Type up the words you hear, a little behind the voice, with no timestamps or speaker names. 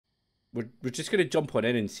we're just gonna jump on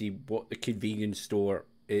in and see what the convenience store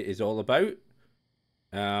is all about.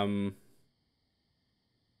 I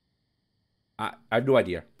have no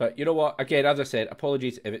idea, but you know what? Again, as I said,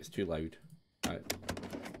 apologies if it's too loud.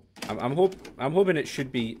 I'm hoping it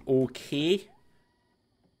should be okay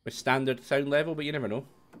with standard sound level, but you never know.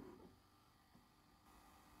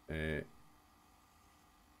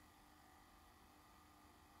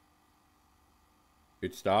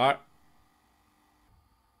 Good start.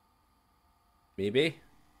 Maybe.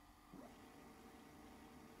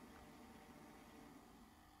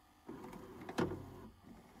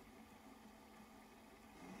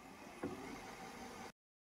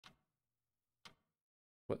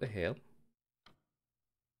 What the hell?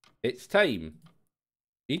 It's time.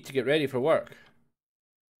 Need to get ready for work.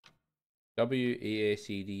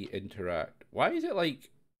 WASD interact. Why is it like...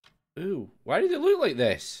 Ooh, why does it look like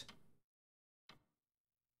this?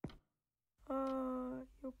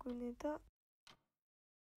 よく寝た。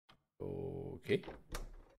 Okay.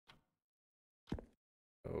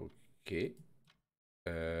 Okay.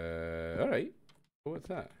 Alright. What's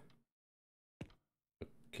that?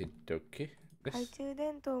 Okay, okay.懐中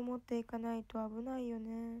電灯を持っていかないと危ないよ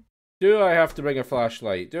ね。 Do I have to bring a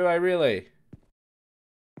flashlight? Do I really?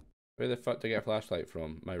 Where the fuck do I get a flashlight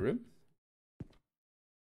from? My room?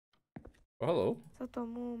 Oh, hello. 外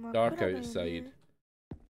もう真っ Dark 暗だよね。 outside.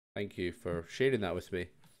 Thank you for sharing that with me.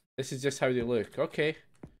 This is just how they look. Okay.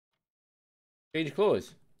 Change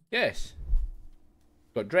clothes. Yes.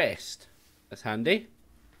 Got dressed. That's handy.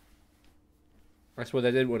 I suppose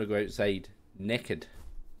I didn't want to go outside naked.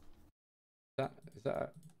 Is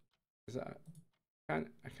that I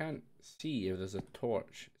can't see if there's a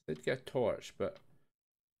torch. I did get a torch, but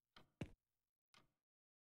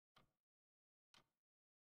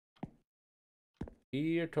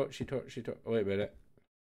here, torchy. Oh, wait a minute.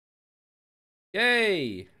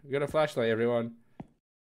 Yay! We got a flashlight, everyone.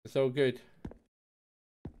 It's all good.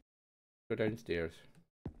 Go downstairs.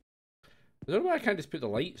 I don't know why I can't just put the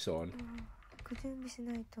lights on. 準備し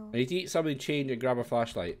ないと。 I need to eat something, change, and grab a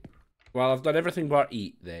flashlight. Well, I've done everything but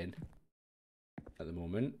eat then. At the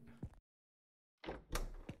moment.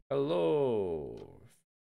 Hello.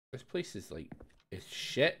 This place is like... It's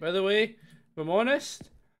shit, by the way. If I'm honest.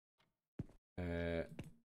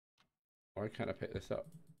 Why can't I pick this up?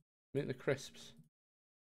 Make the crisps.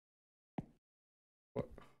 What?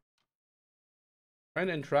 Trying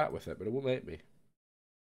to interact with it, but it won't let me.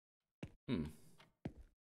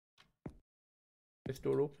 This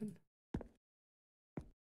door open?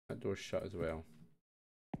 That door's shut as well.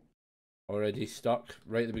 Already stuck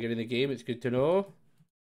right at the beginning of the game. It's good to know.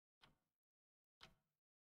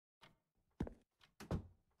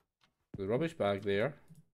 The rubbish bag there.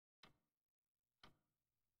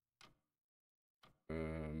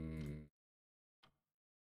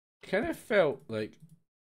 Kind of felt like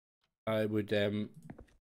I would go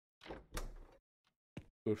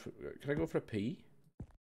for. Can I go for a pee?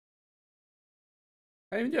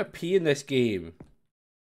 I didn't even do a pee in this game.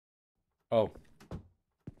 Oh.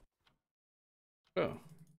 Oh.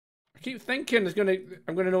 I keep thinking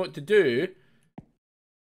I'm gonna know what to do.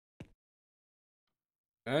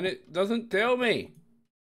 And it doesn't tell me.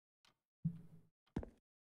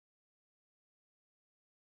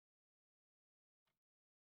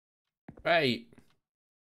 Right.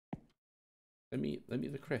 Let me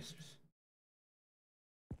eat the crisps.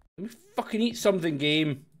 Let me fucking eat something,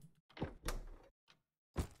 game.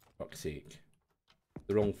 Fuck's sake.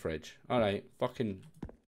 The wrong fridge. Alright, fucking.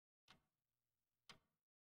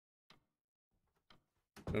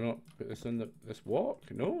 Do not put this in this walk?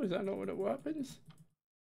 No, is that not what happens?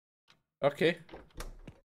 Okay.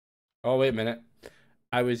 Oh, wait a minute.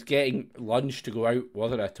 I was getting lunch to go out,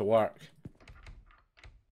 wasn't I, to work?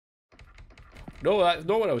 No, that's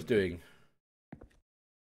not what I was doing.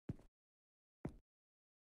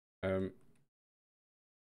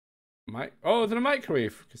 Oh, there's a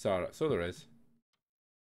microwave, Kasara. So there is.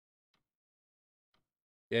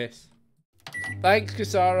 Yes. Thanks,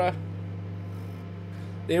 Kasara.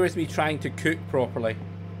 There was me trying to cook properly.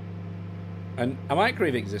 And a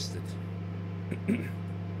microwave existed.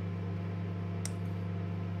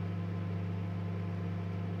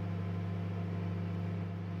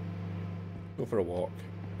 Go for a walk.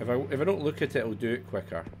 If I don't look at it, I'll do it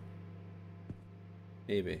quicker.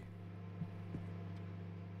 Maybe.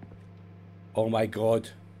 Oh my god.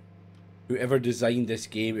 Whoever designed this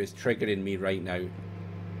game is triggering me right now.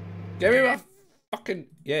 Give me my fucking...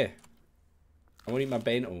 Yeah. I want to eat my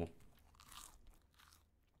bento.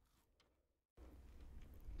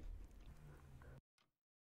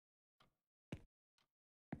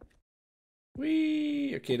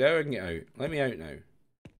 Whee! Okay, now I can get out. Let me out now.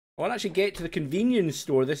 I want to actually get to the convenience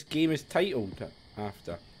store this game is titled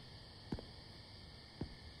after.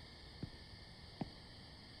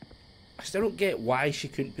 I still don't get why she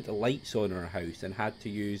couldn't put the lights on her house and had to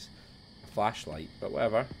use a flashlight, but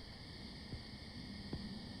whatever.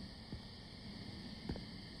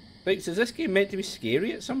 Thanks, is this game meant to be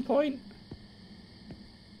scary at some point?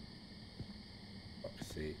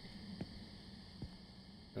 Fuck's sake.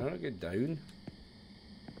 Can I not get down?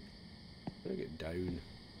 Can I get down?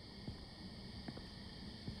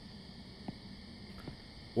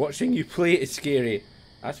 Watching you play it is scary.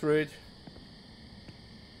 That's rude.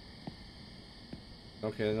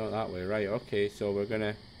 Okay, not that way. Right, okay, so we're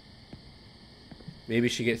gonna... Maybe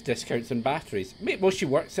she gets discounts on batteries. Well, she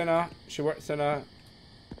works in a...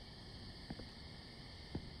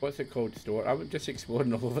 What's it called, store? I'm just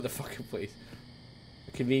exploring all over the fucking place.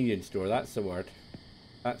 A convenience store, that's the word.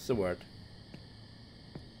 That's the word.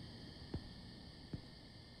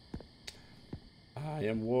 I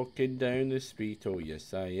am walking down the street, oh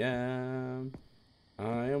yes I am.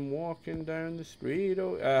 I am walking down the street,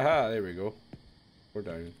 oh... Aha, there we go. We're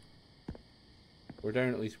down. We're down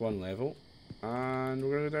at least one level. And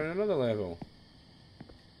we're going to go down another level.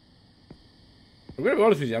 I'm going to be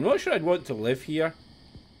honest with you, I'm not sure I'd want to live here.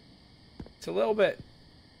 It's a little bit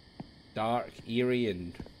dark, eerie,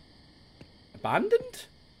 and abandoned,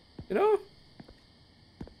 you know?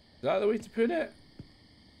 Is that the way to put it?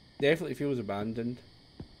 Definitely feels abandoned.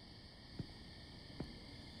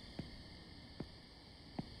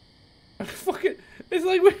 Fucking, it's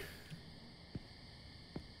like we...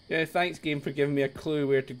 Yeah, thanks game for giving me a clue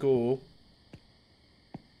where to go.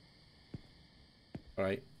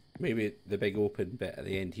 Alright, maybe the big open bit at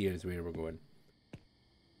the end here is where we're going.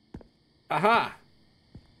 Aha!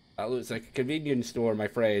 That looks like a convenience store, my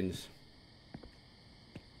friends.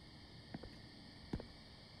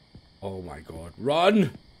 Oh my god.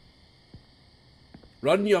 Run!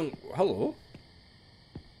 Run, young... Hello?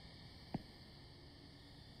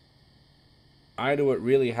 I know what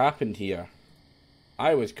really happened here.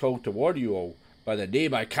 I was called to warn you all by the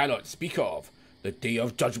name I cannot speak of. The day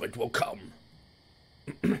of judgment will come.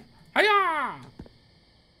 Hiya! I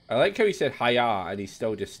like how he said hiya and he's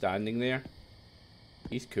still just standing there.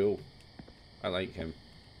 He's cool. I like him.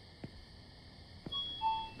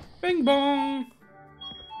 Bing bong!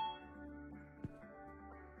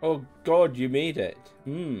 Oh god, you made it.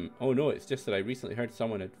 Oh no, it's just that I recently heard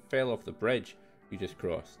someone had fell off the bridge you just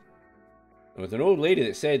crossed. There was an old lady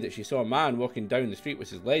that said that she saw a man walking down the street with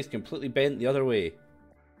his legs completely bent the other way.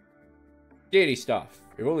 Scary stuff.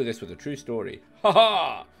 If only this was a true story. Ha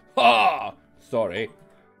ha! Ha! Sorry.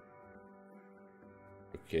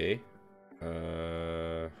 Okay.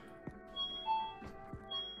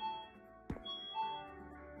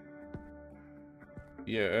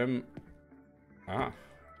 Yeah,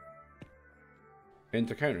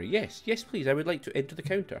 Enter counter. Yes, yes please, I would like to enter the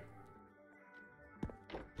counter.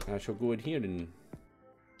 I shall go in here and...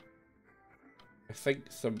 I think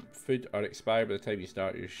some food are expired by the time you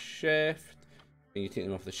start your shift. Can you take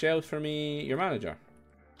them off the shelves for me? Your manager.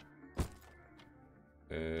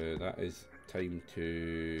 That is time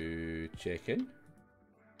to check in.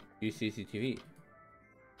 Use CCTV.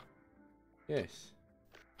 Yes.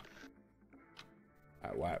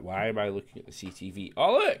 Why am I looking at the CCTV?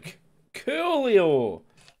 Oh look! Coolio!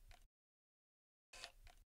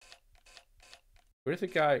 Where's the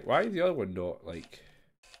guy? Why is the other one not like...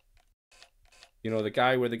 You know, the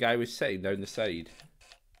guy where the guy was sitting down the side.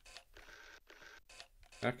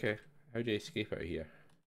 Okay, how do you escape out of here?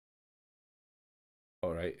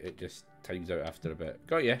 Alright, it just times out after a bit.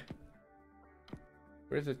 Got ya.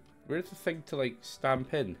 Where's the thing to like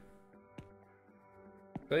stamp in?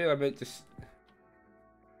 I meant to... Is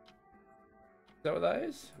that what that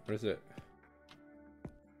is? Or is it?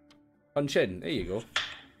 Punch in. There you go.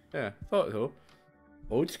 Yeah, thought so.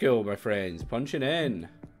 Old school, my friends. Punching in.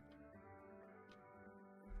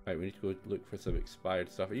 Right, we need to go look for some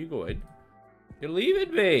expired stuff. Are you going? You're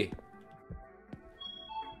leaving me!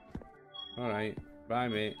 Alright. Bye,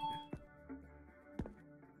 mate.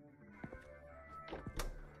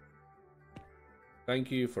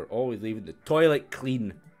 Thank you for always leaving the toilet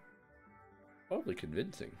clean. Probably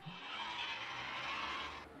convincing.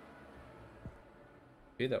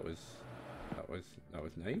 Okay, that was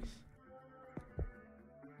nice.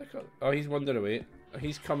 Oh, he's wandered away.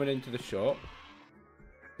 He's coming into the shop.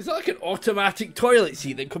 Is that like an automatic toilet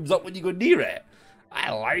seat that comes up when you go near it?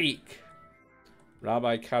 I like.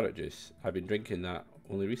 Rabbi carrot juice. I've been drinking that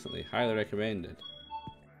only recently. Highly recommended.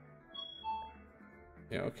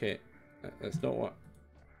 Yeah, okay. That's not what...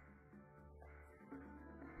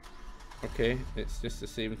 Okay, it's just the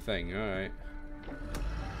same thing. Alright.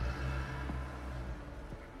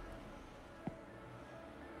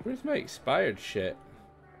 Where's my expired shit?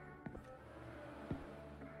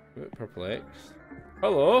 A bit perplexed.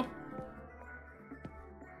 Hello?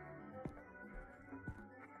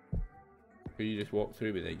 Could you just walk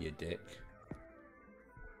through me then, you dick?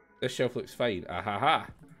 This shelf looks fine. Ah ha ha.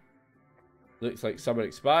 Looks like some are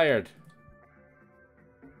expired.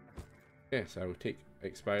 Yes, I will take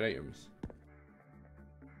expired items.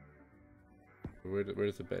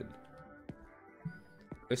 Where's the bin?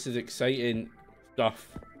 This is exciting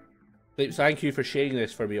stuff. Thank you for sharing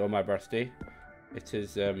this for me on my birthday. It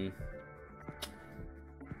is,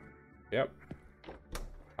 yep.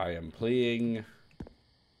 I am playing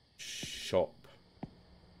Shop.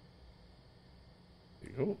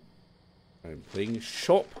 There you go. I am playing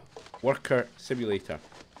Shop Worker Simulator.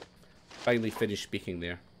 Finally finished speaking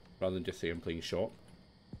there, rather than just saying I'm playing Shop.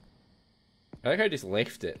 I think I just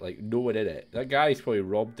left it, like no one in it. That guy's probably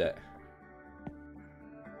robbed it.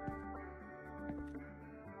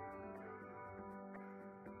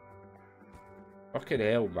 Fucking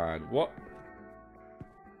hell, man. What?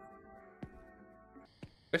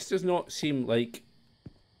 This does not seem like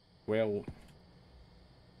well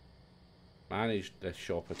managed, this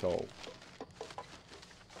shop at all.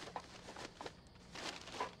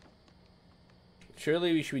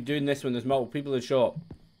 Surely we should be doing this when there's multiple people in the shop.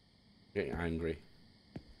 Getting angry.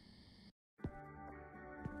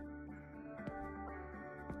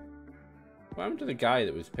 What happened to the guy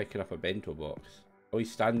that was picking up a bento box? Oh,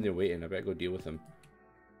 he's standing there waiting. I better go deal with him.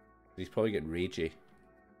 He's probably getting ragey.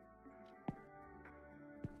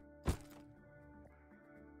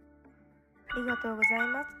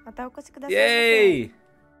 Yay!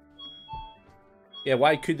 Yeah,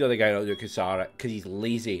 why could the other guy not do it, Kisara? Because he's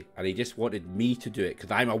lazy and he just wanted me to do it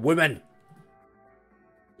because I'm a woman.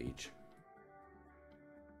 Age.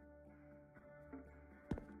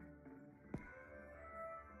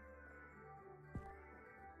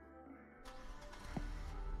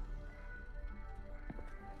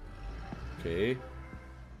 Okay.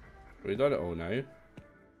 We've done it all now.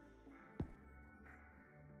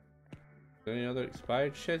 Any other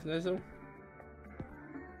expired shit, Nizzle?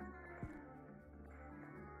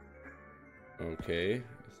 Okay,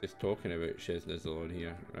 it's just talking about Shiznizzle on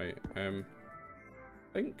here, right? I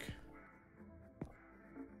think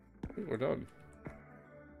we're done.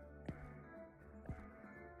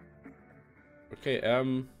 Okay,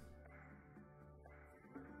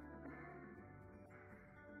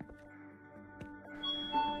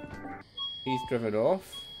 he's driven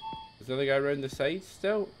off. Is the other guy around the side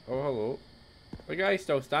still? Oh, hello. The guy's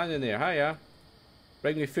still standing there. Hiya.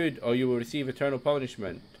 Bring me food or you will receive eternal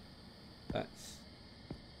punishment. That's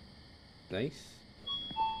nice.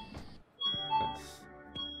 That's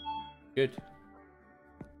good.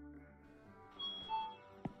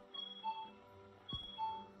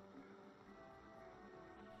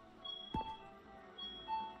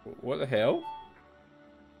 What the hell?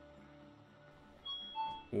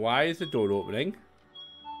 Why is the door opening?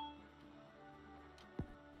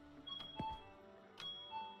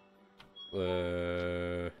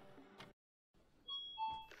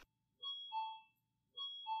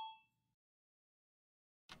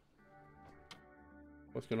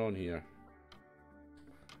 What's going on here?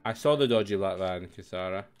 I saw the dodgy black van,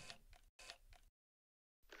 Kisara.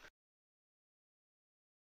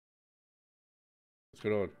 What's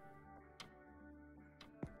going on?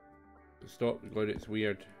 Stop going, it's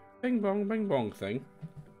weird. Bing bong thing.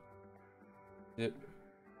 Yep.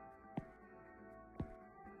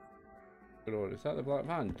 What's going on? Is that the black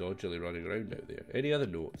van dodgily running around out there? Any other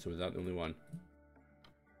notes, or was that the only one?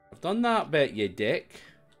 I've done that bit, you dick.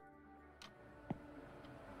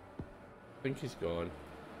 I think he's gone.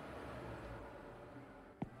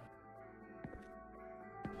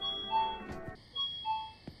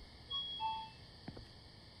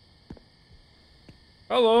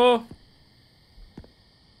 Hello.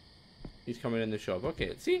 He's coming in the shop.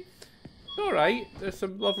 Okay, see, it's all right. There's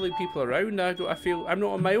some lovely people around. I feel I'm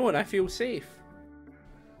not on my own. I feel safe.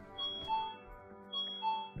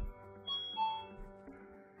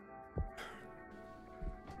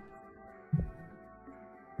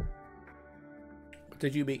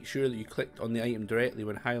 Did you make sure that you clicked on the item directly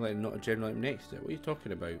when highlighting, not a general item next to it? What are you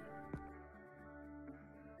talking about?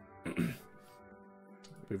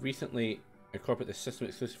 We've recently incorporated the system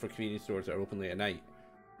exclusive for convenience stores that are open late at night.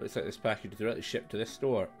 Looks like this package is directly shipped to this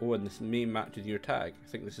store. Oh, and this may match with your tag. I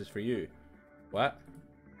think this is for you. What?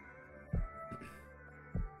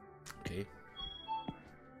 Okay.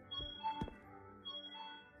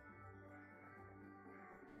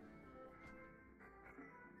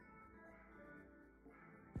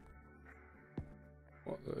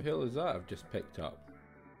 What the hell is that I've just picked up?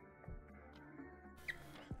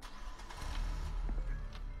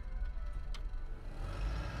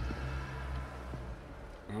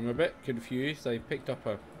 I'm a bit confused. I picked up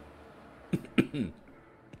a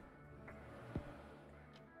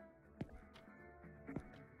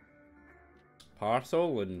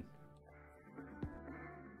parcel and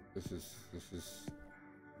this is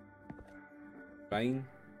fine,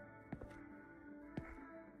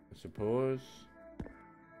 I suppose.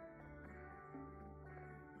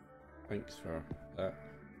 Thanks for that.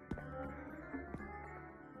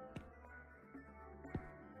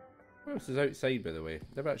 What else is outside, by the way?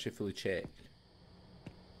 Never actually fully checked.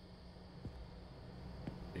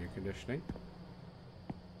 Air conditioning.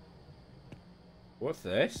 What's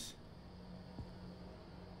this?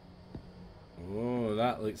 Oh,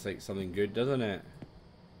 that looks like something good, doesn't it?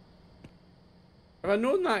 If I'd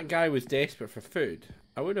known that guy was desperate for food,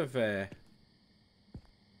 I would have, I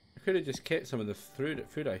could have just kept some of the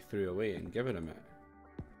food I threw away and given him it.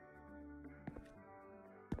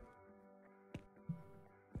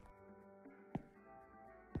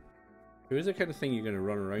 It was the kind of thing you're going to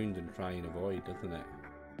run around and try and avoid, isn't it?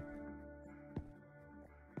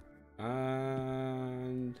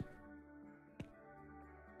 And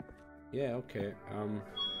yeah, okay.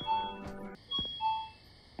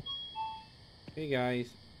 Hey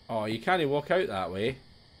guys. Oh, you can't walk out that way.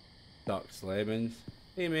 Ducks, lemons.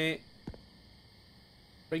 Hey mate.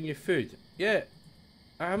 Bring your food. Yeah.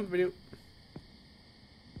 I haven't been.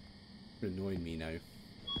 You're annoying me now.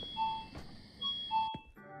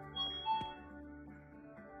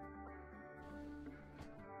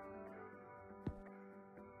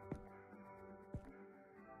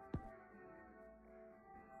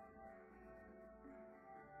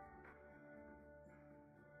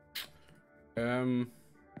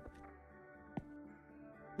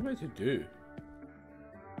 What am I to do?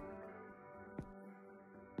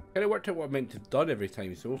 Kind of worked out what I meant to have done every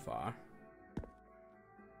time so far.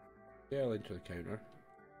 Yeah, I'll enter the counter.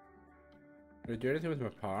 Can I do anything with my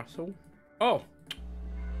parcel? Oh!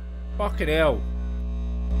 Fucking hell!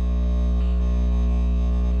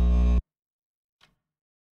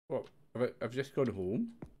 What? I've just gone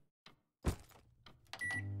home?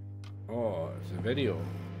 Oh, it's a video.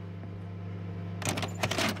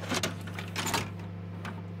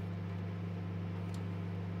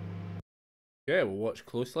 Yeah, we'll watch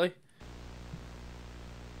closely.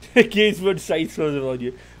 Gaze one side throws on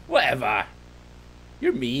you. Whatever.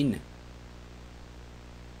 You're mean.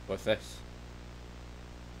 What's this?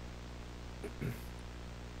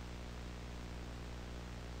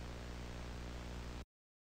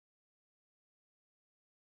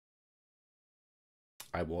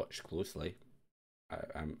 I watched closely.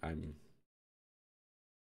 I'm.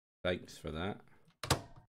 Thanks for that.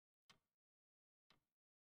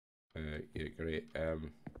 Yeah, great.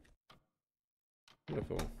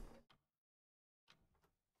 Beautiful.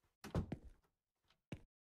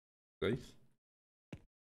 Nice.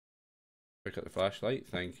 Pick up the flashlight,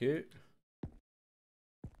 thank you.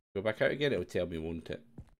 Go back out again, it'll tell me, won't it?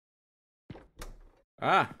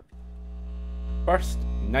 Ah! First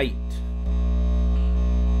night.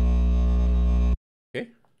 Okay.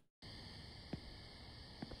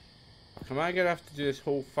 Am I gonna have to do this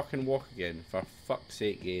whole fucking walk again? For fuck's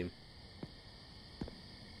sake, game.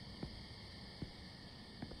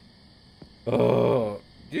 Oh,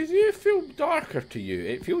 does it feel darker to you?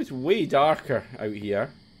 It feels way darker out here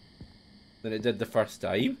than it did the first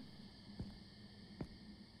time.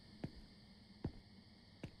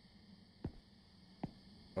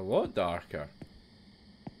 A lot darker.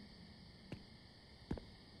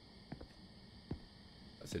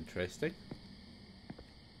 That's interesting.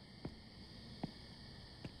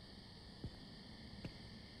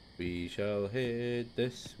 We shall head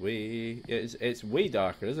this way. It's way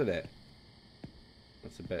darker, isn't it?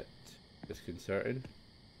 That's a bit disconcerting.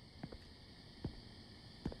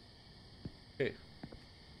 Okay.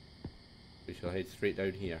 We shall head straight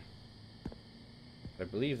down here. I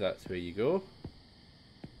believe that's where you go.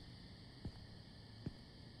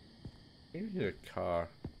 Here's your car.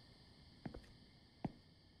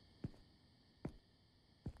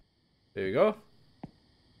 There you go.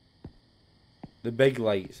 The big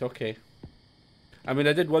lights, okay. I mean,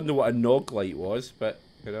 I did wonder what a nog light was, but,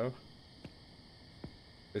 you know.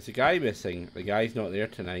 There's a guy missing. The guy's not there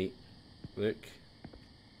tonight. Look.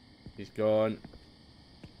 He's gone.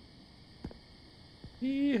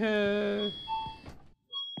 Yeehaw.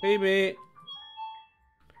 Hey, mate.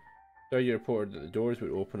 So you reported that the doors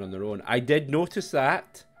would open on their own. I did notice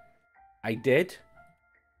that. I did.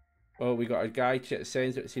 Well, we got a guy that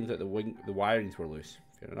says it seems like the wirings were loose.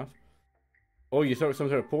 Fair enough. Oh, you thought it was some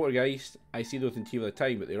sort of poltergeist? I see those in TV all the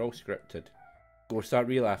time, but they're all scripted. Ghosts aren't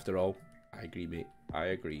real after all. I agree, mate. I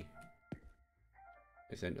agree.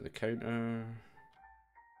 Let's enter the counter.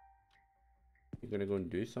 You gonna go and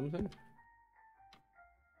do something?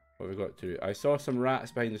 What have we got to do? I saw some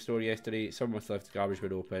rats behind the store yesterday. Someone must have left the garbage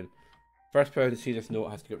bin open. First person to see this note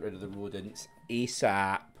has to get rid of the rodents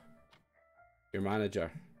ASAP. Your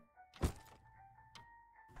manager.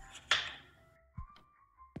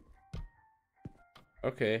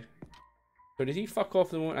 Okay. So does he fuck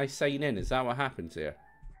off the moment I sign in? Is that what happens there?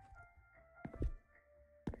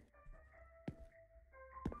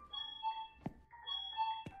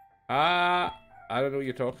 I don't know what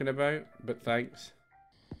you're talking about, but thanks.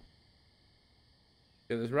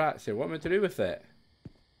 Yeah, there's rats here. What am I to do with it?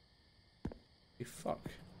 You fuck.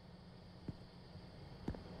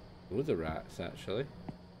 Loads of rats, actually.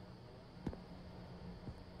 I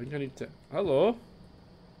think I need to... Hello?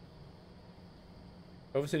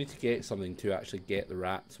 Obviously need to get something to actually get the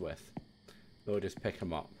rats with. So I'll just pick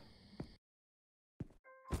them up.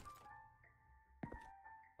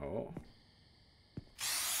 Oh.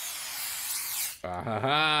 Ah ha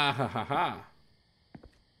ha ha ha ha.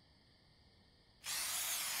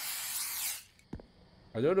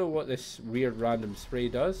 I don't know what this weird random spray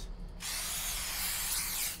does,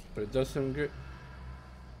 but it does sound good.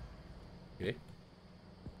 Okay.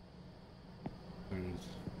 Sounds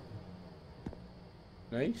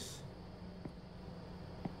nice.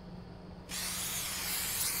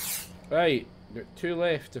 Right, got 2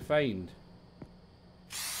 left to find.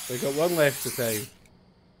 I got 1 left to find.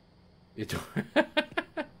 You don't.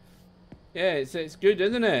 Yeah, it's good,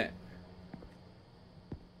 isn't it?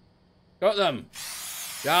 Got them.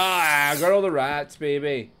 Ah, got all the rats,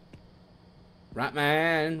 baby. Rat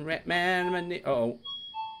man, uh oh.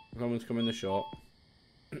 Someone's come in the shop.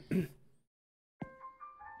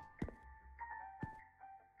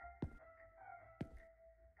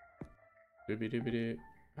 Doobie doobie doo.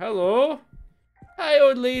 Hello? Hi,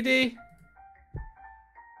 old lady.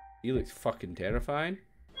 He looks fucking terrifying,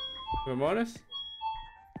 if I'm honest.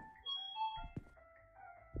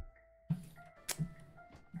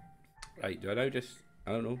 Right, do I now just,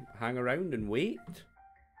 I don't know, hang around and wait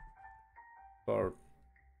for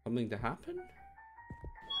something to happen?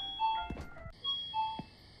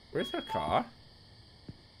 Where's her car?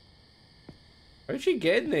 How'd she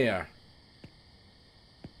get in there?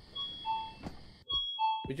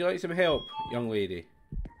 Would you like some help, young lady?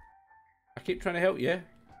 I keep trying to help you.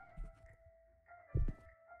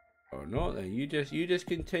 Or not then. You just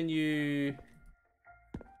continue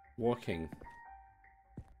walking.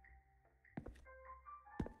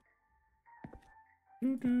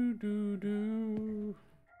 Do do do do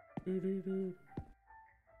do do do.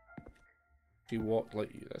 She walked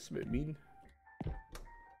like you. That's a bit mean.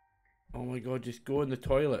 Oh my god! Just go in the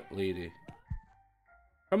toilet, lady.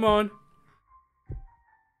 Come on.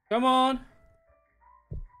 Come on.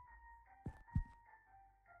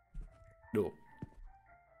 No.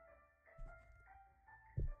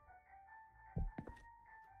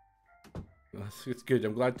 It's good.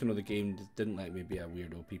 I'm glad to know the game didn't let me be a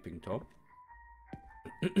weirdo peeping Tom.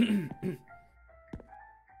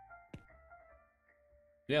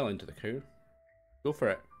 Yell into the cow. Go for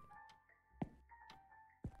it.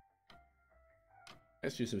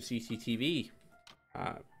 Let's do some CCTV.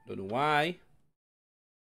 Don't know why.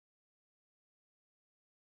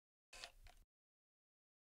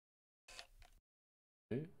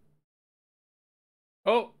 Okay.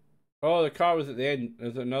 Oh! Oh, the car was at the end.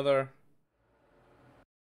 There's another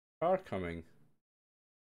car coming.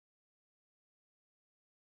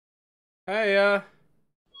 Hey,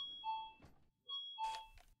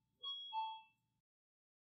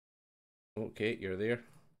 okay, you're there.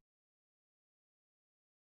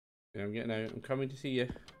 Yeah, I'm getting out. I'm coming to see you.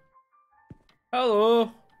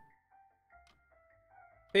 Hello!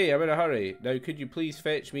 Hey, I'm in a hurry. Now, could you please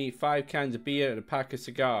fetch me 5 cans of beer and a pack of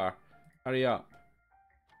cigar? Hurry up.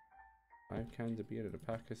 5 cans of beer and a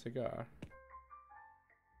pack of cigar.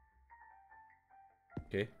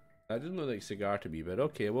 Okay. That doesn't look like a cigar to me, but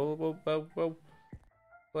okay, we'll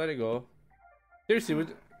let it go. Seriously,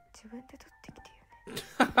 would...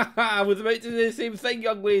 I was about to do the same thing,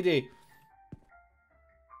 young lady.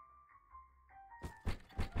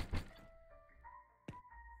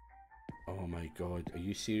 Oh my god, are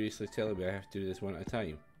you seriously telling me I have to do this one at a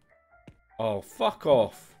time? Oh, fuck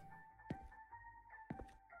off.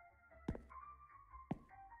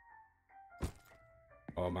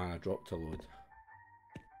 Oh man, I dropped a load.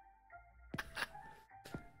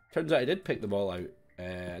 Turns out I did pick them all out.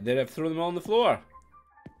 Then I've thrown them all on the floor.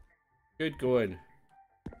 Good going.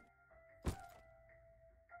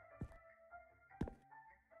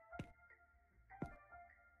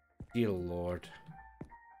 Dear Lord.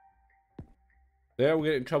 There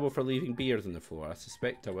we'll get in trouble for leaving beers on the floor. I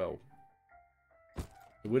suspect I will.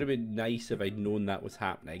 So would have been nice if I'd known that was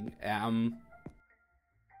happening. I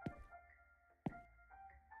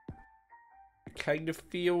kind of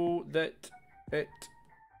feel that that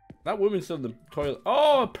woman's still in the toilet.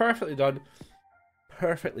 Oh, perfectly done.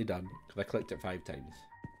 Perfectly done. Because I clicked it 5 times.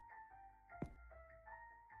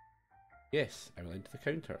 Yes, I will enter the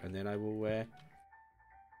counter, and then I will...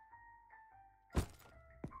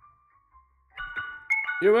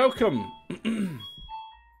 You're welcome.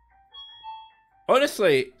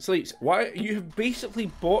 Honestly, Sleeps, why you have basically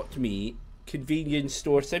bought me Convenience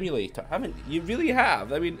Store Simulator, haven't you? You really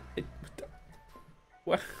have. I mean,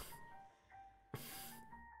 what?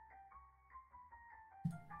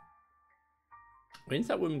 When's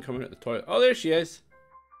that woman coming out the toilet? Oh, there she is.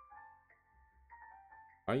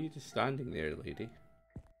 Why are you just standing there, lady?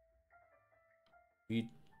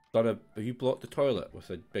 Have you blocked the toilet with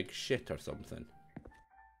a big shit or something?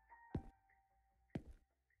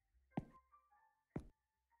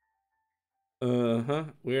 Uh-huh.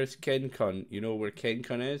 Where's Kencon? You know where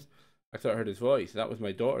Kencon is? I thought I heard his voice. That was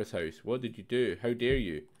my daughter's house. What did you do? How dare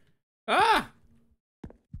you? Ah!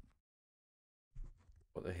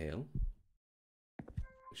 What the hell?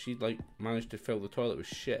 She, like, managed to fill the toilet with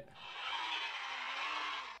shit.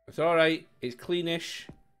 It's alright. It's cleanish.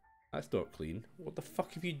 That's not clean. What the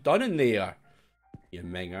fuck have you done in there? You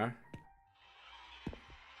minger.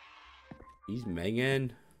 He's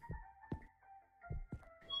minging.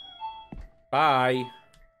 Bye.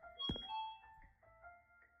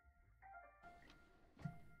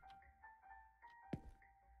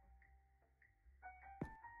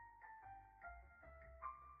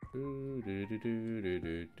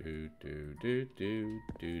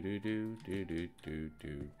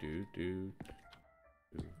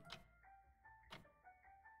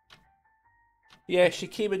 Yeah, she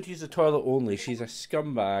came in to use the toilet only. She's a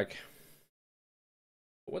scumbag.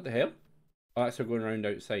 What the hell? Oh, that's her going around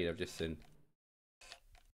outside, I've just seen.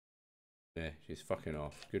 Yeah, she's fucking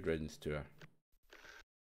off. Good riddance to her.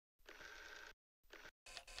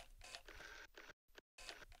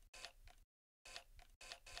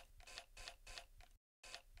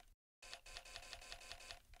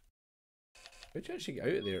 How'd you actually get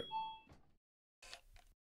out of there?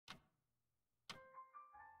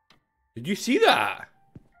 Did you see that?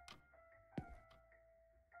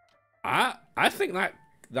 I think that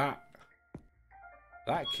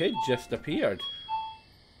kid just appeared.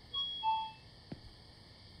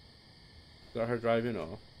 Is that her driving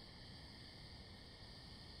off?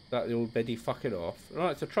 Is that the old biddy fucking off? No,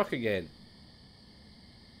 it's a truck again.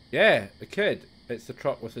 Yeah, the kid. It's the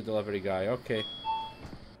truck with the delivery guy. Okay.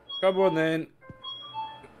 Come on then.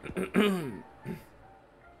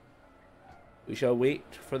 We shall wait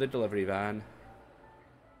for the delivery van.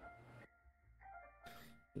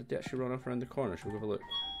 Did they actually run off around the corner? Shall we have a look?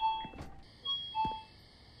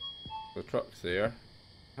 The truck's there.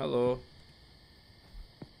 Hello.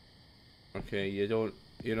 Okay, you don't...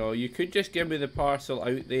 You know, you could just give me the parcel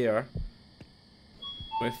out there.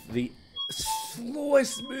 With the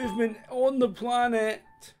slowest movement on the planet.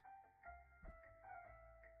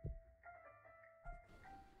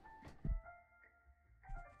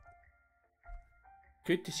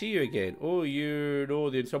 Good to see you again. Oh, you know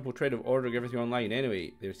the simple trend of ordering everything online.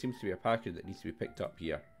 Anyway, there seems to be a package that needs to be picked up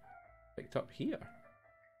here. Picked up here?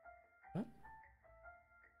 What?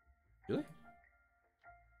 Really?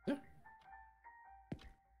 There?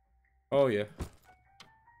 Oh, yeah.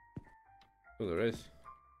 Oh, there is.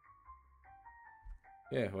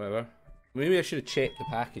 Yeah, whatever. Maybe I should have checked the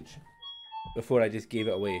package before I just gave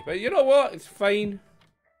it away. But you know what? It's fine.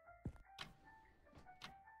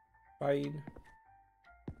 Fine.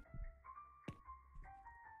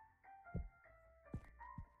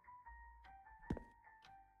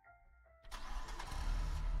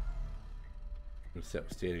 I'm still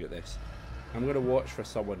staring at this. I'm gonna watch for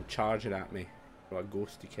someone charging at me. Or a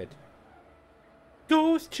ghosty kid.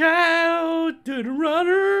 Ghost child to the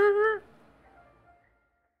runner.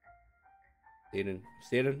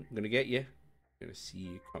 Staring. I'm gonna get you. I'm gonna see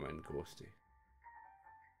you coming, ghosty.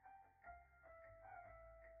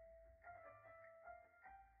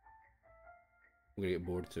 I'm gonna get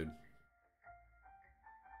bored soon.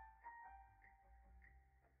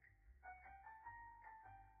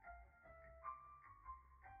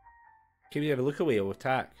 Can you have a look away? I'll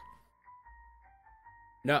attack.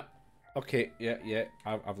 No. Okay, yeah.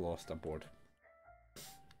 I've lost. I'm bored.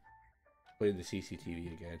 Playing the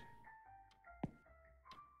CCTV again.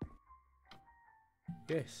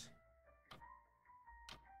 Yes.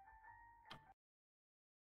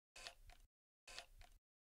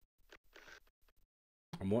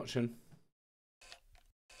 I'm watching.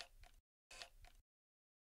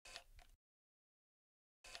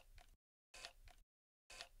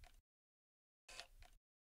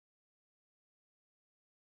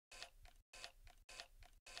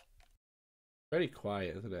 Very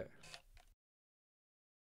quiet, isn't it?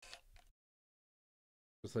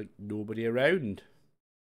 There's like nobody around.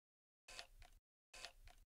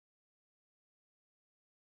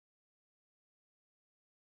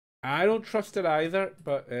 I don't trust it either,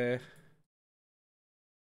 but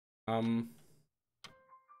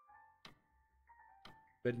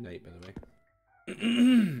midnight, by the way.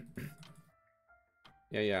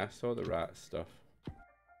 Yeah, I saw the rat stuff.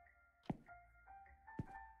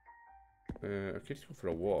 I could just go for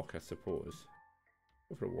a walk, I suppose.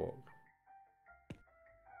 Go for a walk.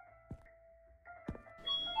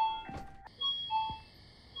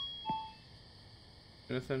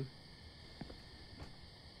 Anything?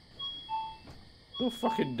 So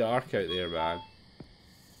fucking dark out there, man.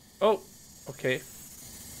 Oh, okay.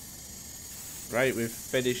 Right, we've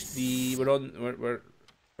finished the. We're.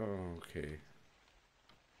 Oh, okay.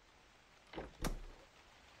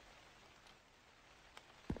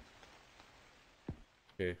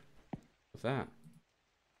 Okay. What's that?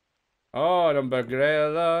 Oh, an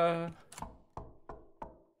umbrella.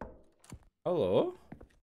 Hello?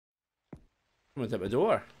 Someone's at my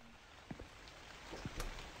door.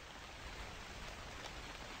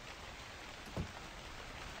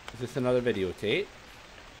 Is this another videotape?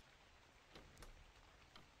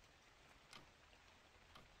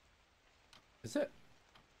 Is it?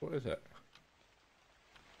 What is it?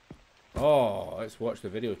 Oh, let's watch the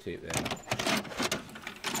videotape then.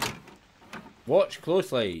 Watch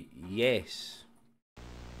closely. Yes.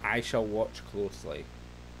 I shall watch closely.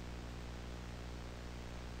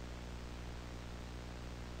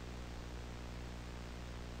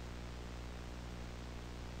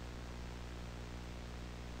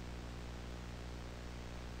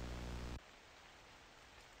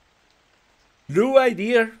 No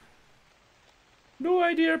idea. No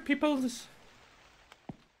idea, peoples.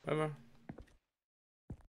 Whatever.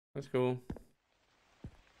 Let's go.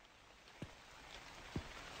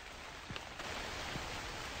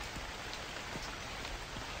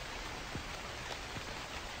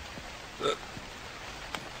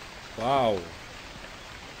 Wow.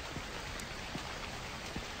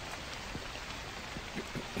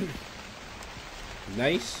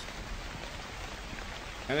 Nice.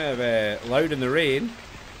 Kind of loud in the rain.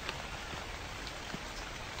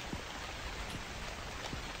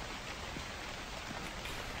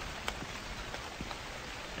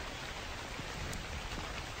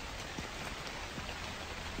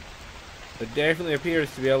 There definitely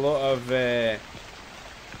appears to be a lot of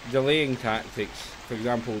delaying tactics. For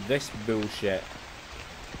example, this bullshit.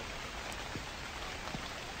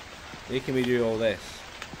 Making me do all this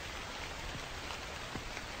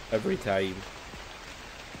every time.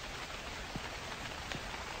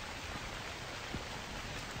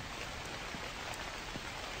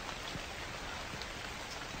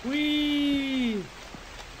 Whee!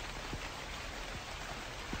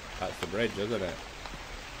 That's the bridge, isn't it?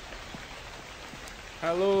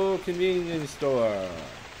 Hello, convenience store.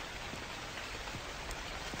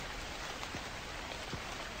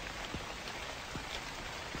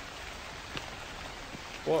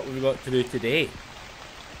 What have we got to do today?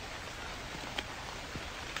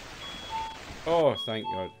 Oh, thank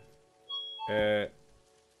God. Where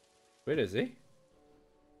is he?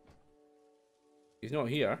 He's not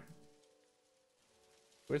here.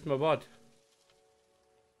 Where's my bud?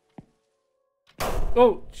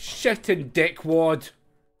 Oh, shitting dickwad.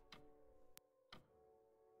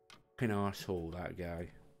 Fucking arsehole, that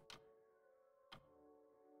guy.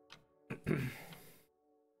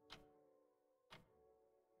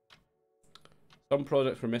 Some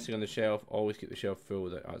products were missing on the shelf. Always keep the shelf full.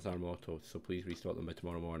 That's our motto. So please restock them by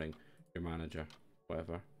tomorrow morning. Your manager.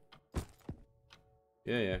 Whatever.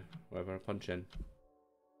 Yeah. Whatever. Punch in.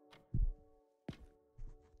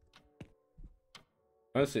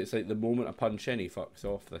 Honestly, it's like the moment I punch in, he fucks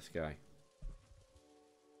off, this guy.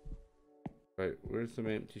 Right, where's some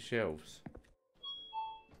empty shelves?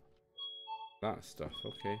 That stuff,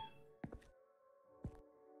 okay.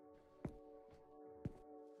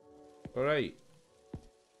 Alright.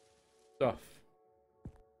 Stuff.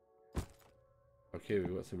 Okay,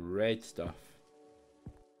 we've got some red stuff.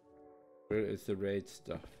 Where is the red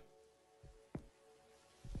stuff?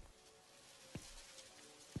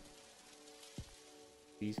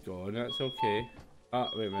 He's gone, that's okay.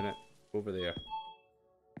 Ah, wait a minute. Over there.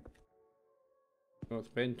 Oh, it's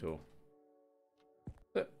bento.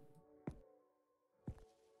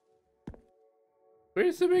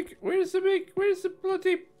 Where's the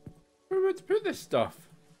bloody... Where am I to put this stuff?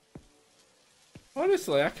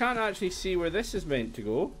 Honestly, I can't actually see where this is meant to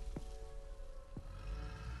go.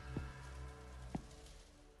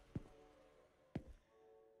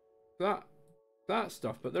 That... that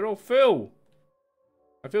stuff, but they're all full.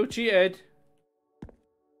 I feel cheated.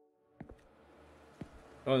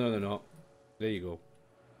 Oh, no, they're not. There you go.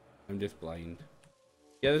 I'm just blind.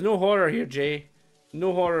 Yeah, there's no horror here, Jay.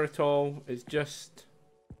 No horror at all. It's just...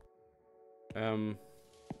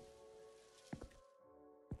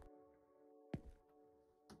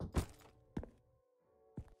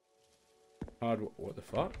 hard... What the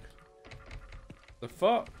fuck? The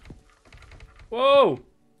fuck? Whoa!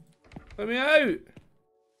 Let me out!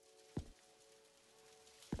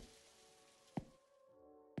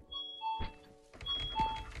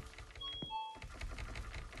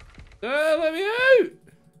 Let me out!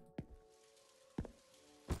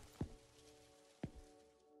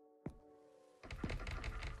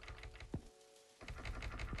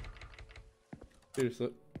 Seriously.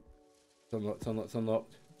 It's unlocked, it's unlocked, it's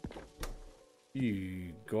unlocked.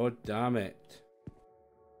 You god damn it.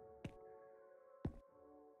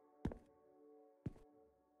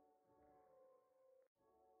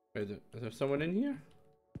 Is there someone in here?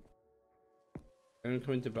 Anyone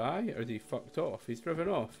coming to buy? Or is he fucked off? He's driven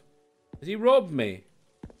off. Has he robbed me?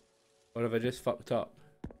 Or have I just fucked up?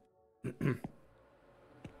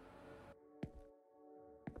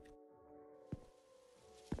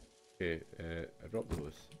 Okay, I dropped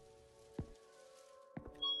those.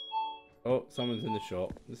 Oh, someone's in the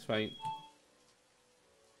shop. That's fine.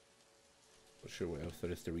 Not sure what else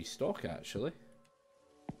there is to restock, actually.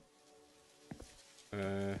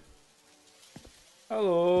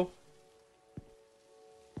 Hello.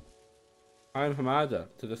 I'm Hamada.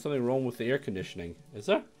 So there's something wrong with the air conditioning. Is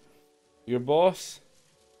there? Your boss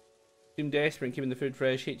seemed desperate in keeping the food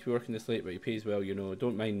fresh. Hate to be working this late, but he pays well, you know.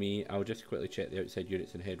 Don't mind me. I'll just quickly check the outside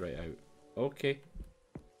units and head right out. Okay.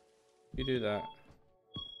 You do that.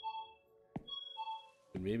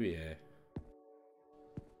 Maybe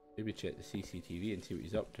maybe check the CCTV and see what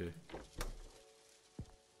he's up to.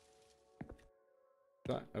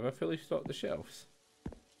 Have I fully stocked the shelves?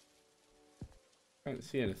 Can't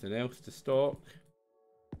see anything else to stock.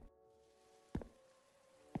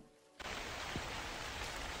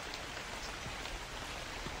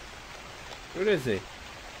 Where is he?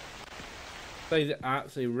 He's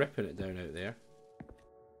absolutely ripping it down out there.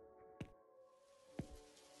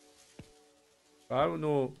 I don't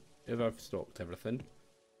know if I've stocked everything,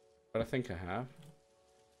 but I think I have.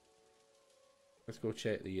 Let's go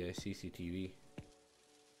check the CCTV.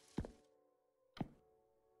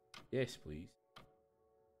 Yes, please.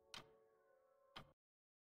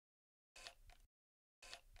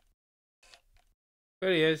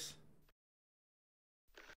 There he is.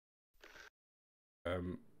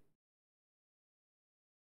 The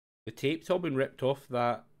tape's all been ripped off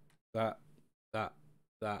that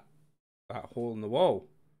hole in the wall.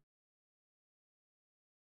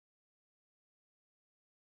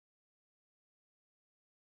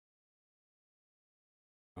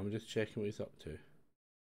 I'm just checking what he's up to.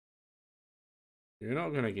 You're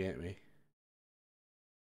not gonna get me.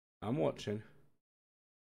 I'm watching.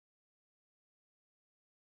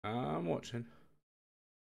 I'm watching.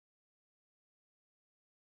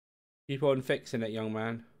 Keep on fixing it, young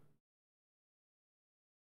man.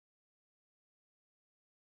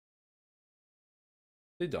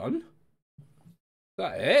 They done? Is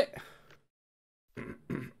that it?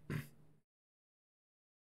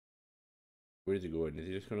 Where's he going? Is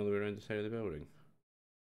he just going all the way around the side of the building?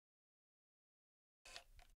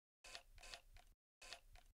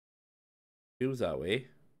 Feels that way.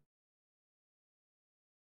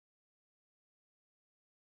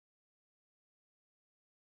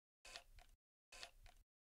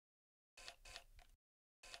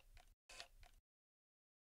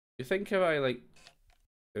 You think if I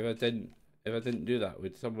didn't do that,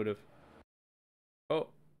 would someone have... Oh,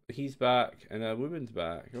 he's back and a woman's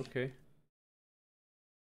back. Okay.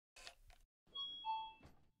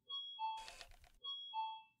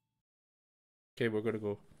 Okay, we're gonna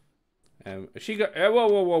go. She got...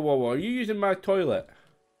 whoa. Are you using my toilet?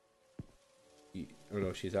 Oh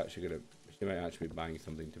no, she's actually gonna... She might actually be buying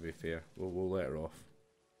something, to be fair. We'll let her off.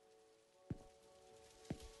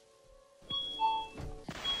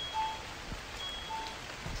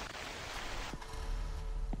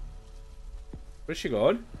 Where's she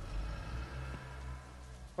gone?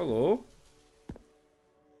 Hello?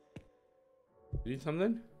 Need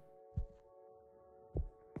something?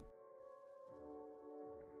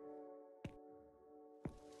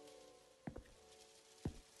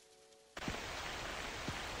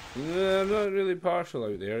 I'm not really partial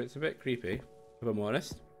out there. It's a bit creepy, if I'm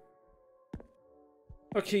honest.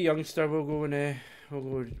 Okay, youngster, we'll go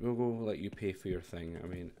let you pay for your thing. I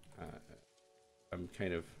mean, I'm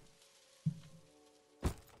kind of...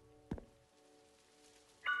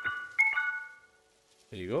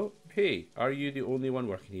 There you go. Hey, are you the only one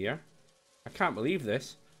working here? I can't believe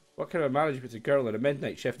this. What kind of manager puts a girl in a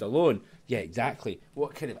midnight shift alone? Yeah, exactly.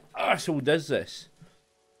 What kind of arsehole does this?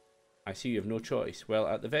 I see you have no choice. Well,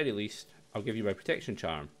 at the very least, I'll give you my protection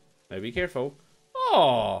charm. Now be careful.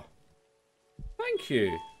 Oh, thank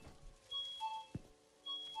you.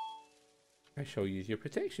 I shall use your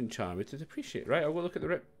protection charm. It is appreciated. Right, I'll go look at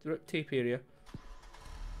the rip tape area.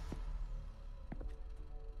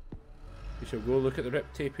 We shall go look at the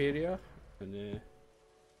rip tape area and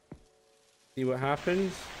see what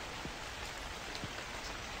happens.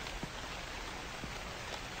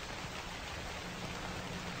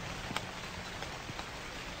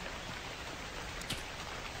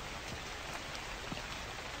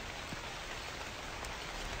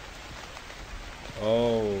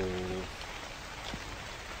 Oh,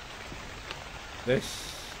 this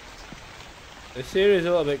area is a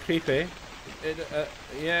little bit creepy.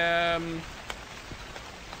 Yeah.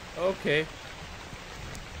 Okay.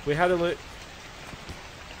 We had a look.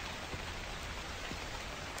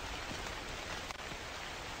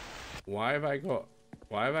 Why have I got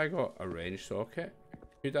a wrench socket?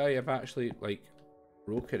 Could I have actually like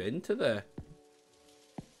broken into the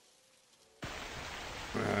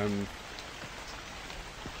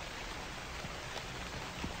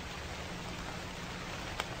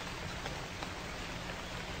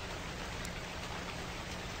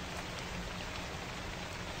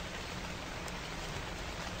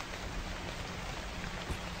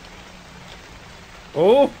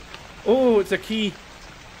Oh! Oh, it's a key. You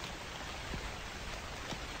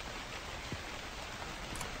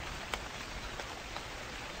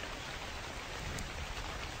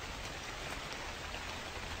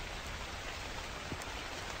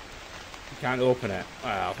can't open it.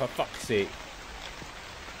 Wow, for fuck's sake.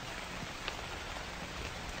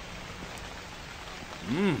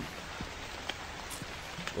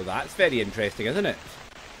 Well, that's very interesting, isn't it?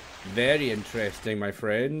 Very interesting, my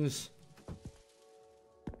friends.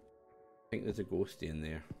 I think there's a ghostie in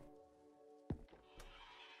there.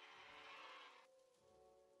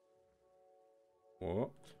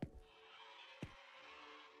 What?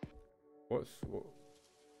 What's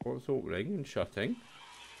opening and shutting?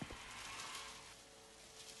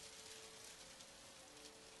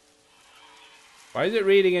 Why is it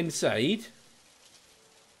raining inside?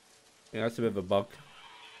 Yeah, that's a bit of a bug.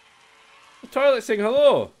 The toilet's saying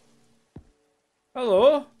hello.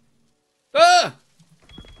 Hello? Ah!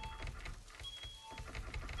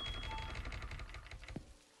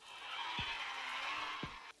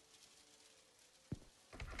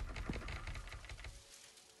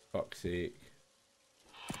 Fuck's sake.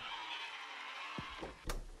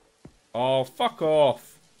 Oh, fuck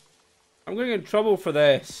off. I'm going to get in trouble for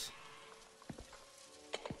this.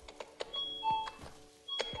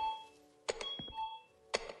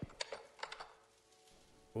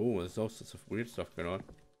 Oh, there's all sorts of weird stuff going on.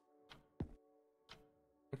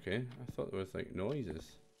 Okay, I thought there was like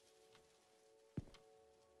noises.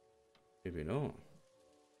 Maybe not.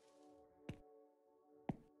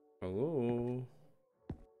 Hello?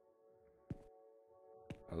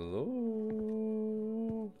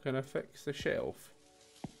 Hello? Can I fix the shelf?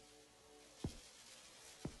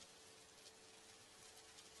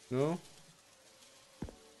 No?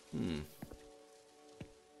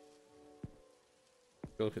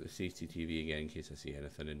 Look at the CCTV again in case I see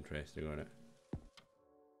anything interesting on it.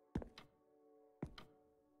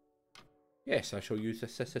 Yes, I shall use the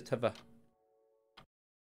CCTV.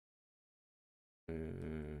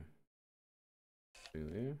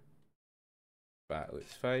 There. Back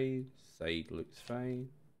looks fine. Side looks fine.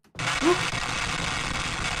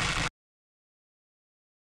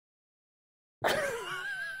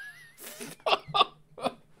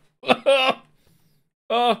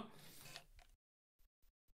 Oh.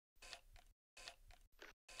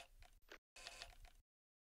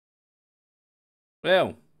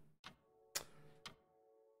 Well.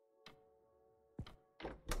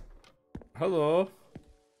 Hello.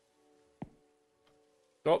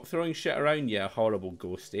 Stop throwing shit around, you horrible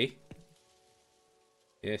ghosty.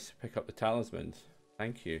 Yes, pick up the talismans.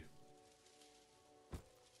 Thank you.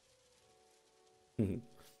 I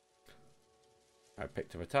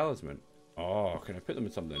picked up a talisman. Oh, can I put them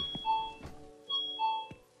in something?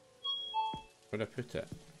 Where'd I put it?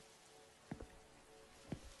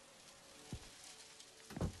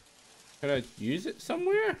 Can I use it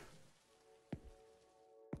somewhere?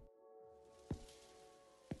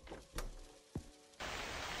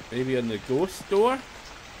 Maybe on the ghost door?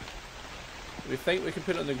 Do we think we can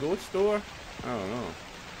put it on the ghost door? I don't know.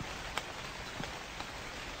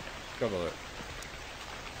 Let's have a look.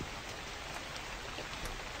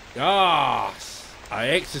 Yes! I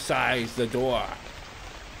exercised the door.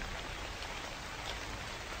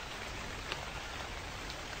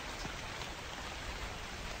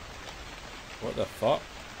 What the fuck?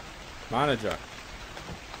 Manager.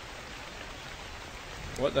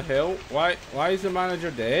 What the hell? Why is the manager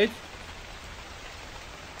dead?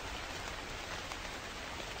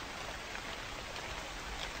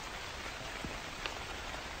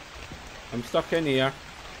 I'm stuck in here.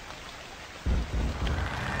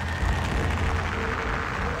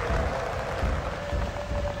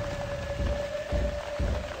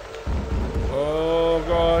 Oh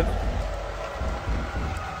god.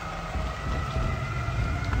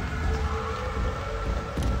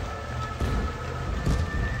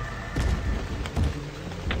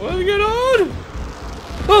 What's going on?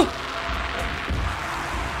 Oh!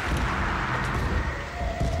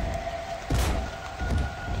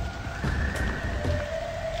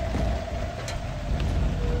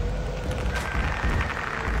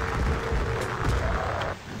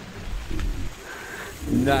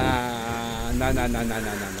 Nah.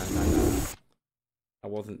 I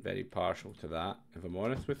wasn't very partial to that, if I'm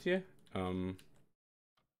honest with you.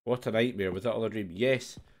 What a nightmare. Was that all a dream?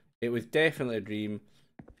 Yes, it was definitely a dream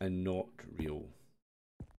and not real.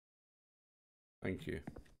 Thank you.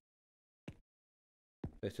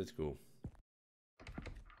 Let us go.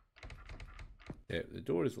 Yeah, the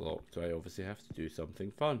door is locked, so I obviously have to do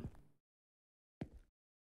something fun.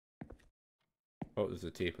 Oh, there's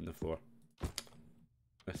a tape on the floor.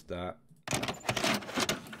 Missed that.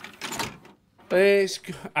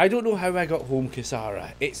 I don't know how I got home,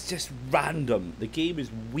 Kisara. It's just random. The game is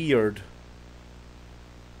weird.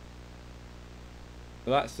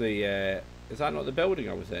 Well, that's the, is that not the building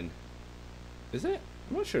I was in? Is it?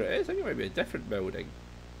 I'm not sure it is. I think it might be a different building.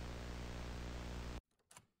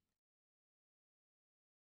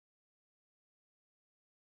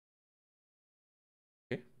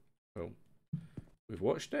 Okay, well, we've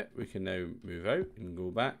watched it. We can now move out and go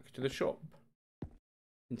back to the shop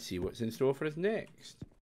and see what's in store for us next.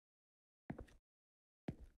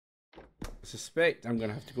 I suspect I'm going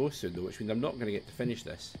to have to go soon though, which means I'm not going to get to finish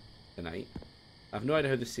this tonight. I have no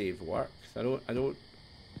idea how the save works. I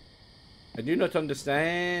do not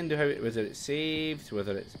understand how it, whether it saves,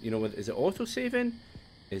 whether it's, you know, is it auto-saving?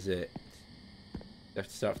 Is it, do I have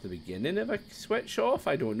to start from the beginning if I switch off?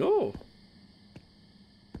 I don't know.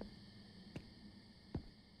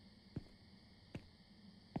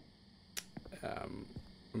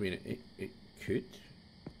 I mean, it could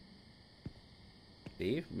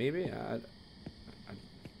save, maybe. I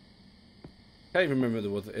can't even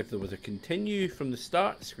remember if there was a continue from the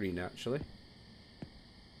start screen, actually.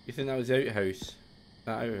 You think that was Outhouse?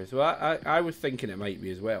 That Outhouse. Well, I was thinking it might be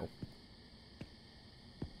as well.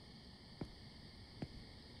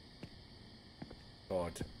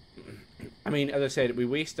 God. I mean, as I said, we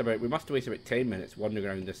must have wasted about 10 minutes wandering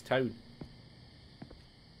around this town.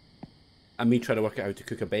 And me trying to work out how to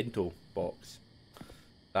cook a bento box.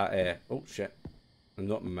 That, oh shit. I'm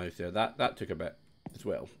not my mouse there. That took a bit as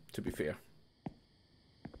well, to be fair.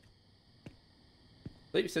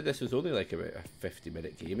 Like you said, this was only like about a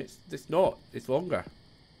 50-minute game. It's not. It's longer.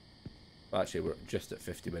 Well, actually, we're just at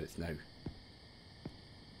 50 minutes now.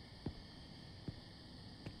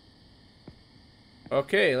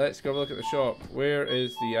 Okay, let's go have a look at the shop. Where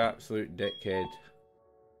is the absolute dickhead?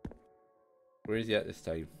 Where is he at this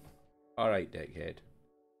time? Alright, dickhead.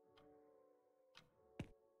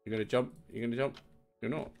 You're gonna jump? You're gonna jump?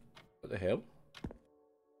 You're not. What the hell?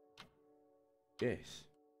 Yes.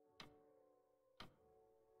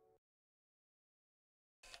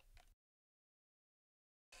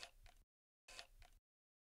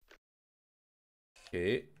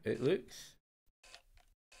 Okay, it looks.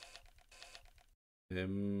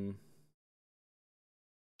 Okay,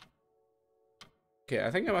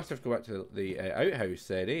 I think I must have to go back to the outhouse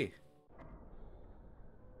there, eh?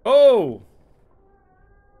 Oh!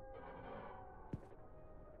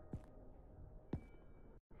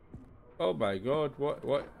 Oh my god, what?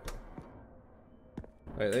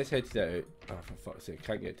 Right, let's head to the out. Oh, for fuck's sake,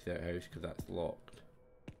 can't get to the outhouse because that's locked.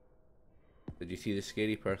 Did you see the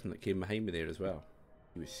scary person that came behind me there as well?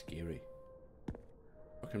 He was scary.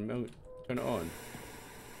 Fucking turn it on.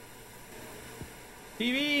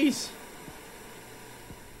 TVs!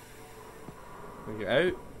 Can I get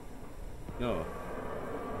out? No.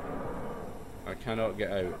 I cannot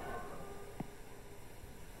get out.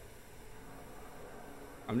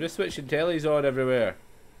 I'm just switching tellies on everywhere.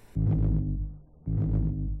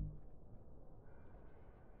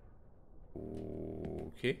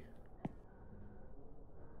 Okay.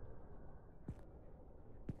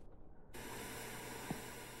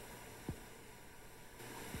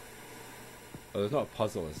 there's not a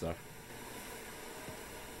puzzle, is there?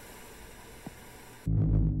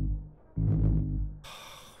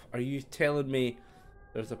 Are you telling me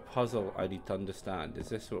there's a puzzle I need to understand? Is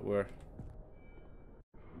this what we're...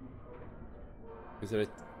 Is there a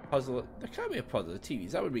puzzle? There can't be a puzzle. The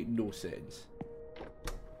TVs. That would make no sense.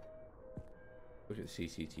 Look at the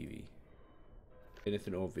CCTV.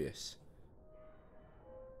 Anything obvious?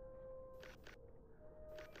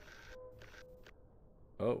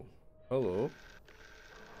 Oh. Hello.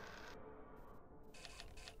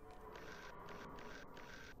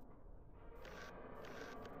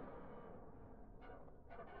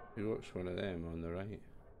 Who watched one of them on the right?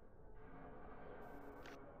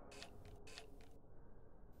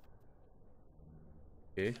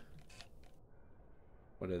 Okay.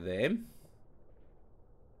 One of them?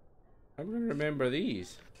 I'm gonna remember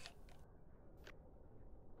these.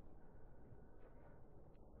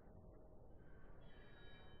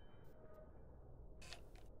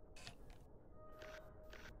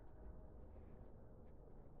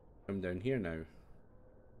 I'm down here now.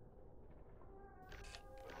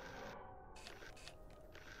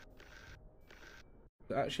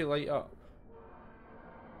 Does it actually light up?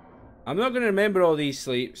 I'm not gonna remember all these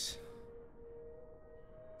sleeps.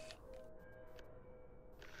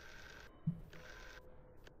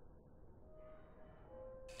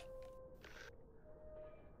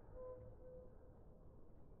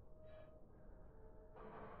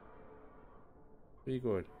 Where are you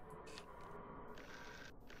going?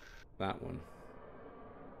 That one.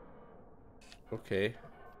 Okay.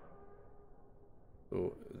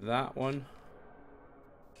 So that one.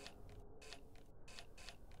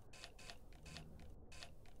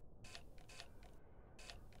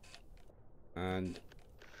 And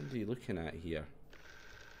what are you looking at here?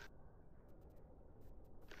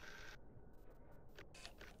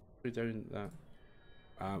 Put down that.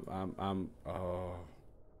 Oh.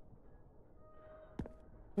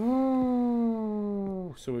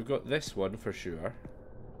 Ooh. So we've got this one for sure.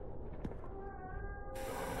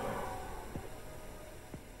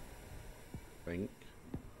 I think.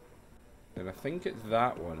 And I think it's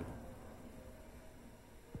that one.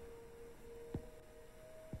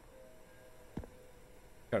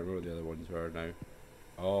 Can't remember what the other ones were now.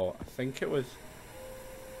 Oh, I think it was...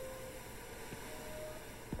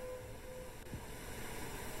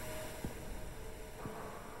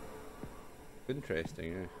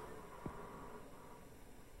 Interesting, eh?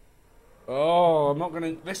 Oh, I'm not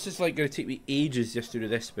gonna... This is like gonna take me ages just to do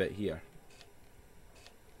this bit here.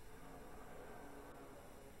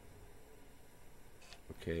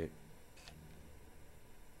 Okay.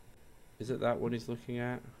 Is it that one he's looking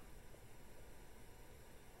at?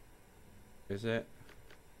 Is it?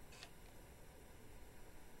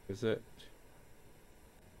 Is it?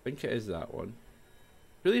 I think it is that one.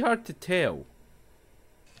 Really hard to tell.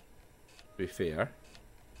 To be fair.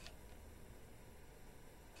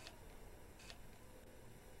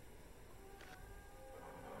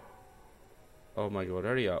 Oh my god,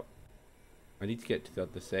 hurry up. I need to get to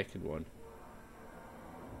the second one.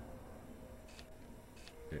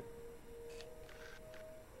 Okay.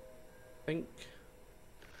 I think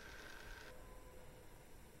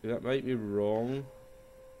that might be wrong.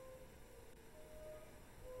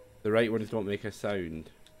 The right ones don't make a sound.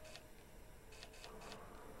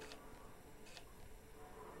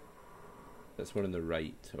 That's one on the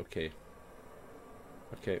right. Okay.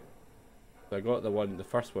 Okay. So I got the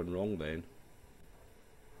first one wrong then.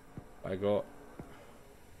 I got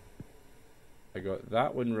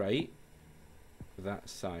that one right.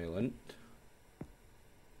 That's silent.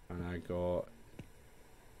 And I got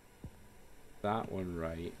that one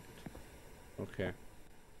right. Okay.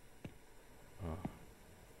 Oh.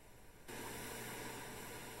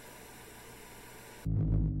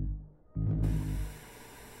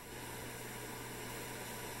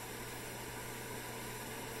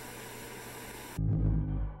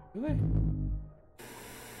 Really?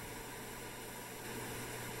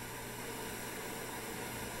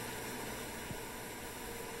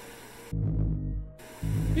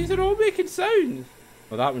 These are all making sounds.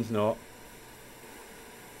 Well, that one's not.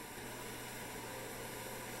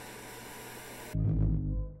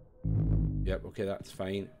 Yep, okay, that's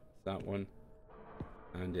fine. That one.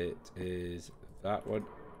 And it is that one.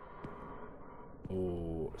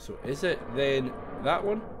 Oh, so is it then that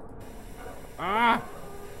one? Ah!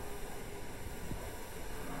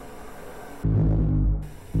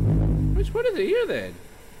 Which one is it here then?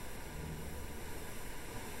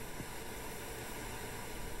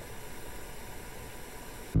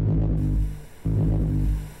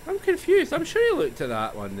 I'm confused. I'm sure you looked at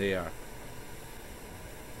that one there.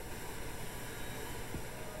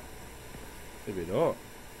 Maybe not.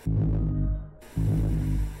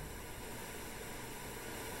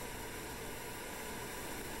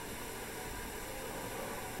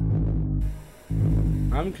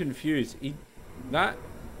 I'm confused. That...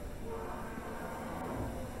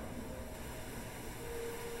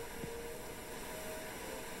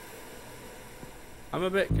 I'm a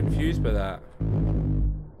bit confused by that.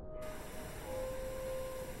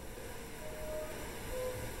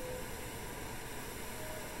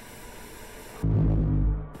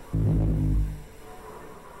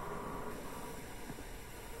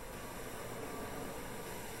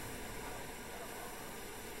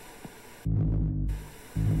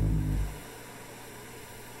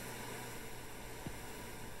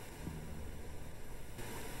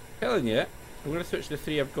 Telling you, I'm gonna switch the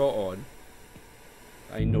three I've got on.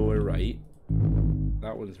 I know are right.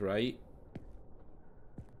 That one's right.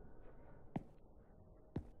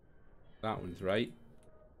 That one's right.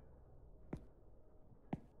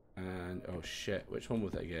 And oh shit, which one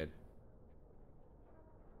was it again?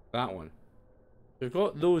 That one. We've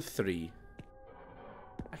got those three.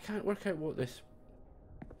 I can't work out what this...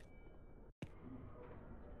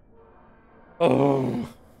 Oh!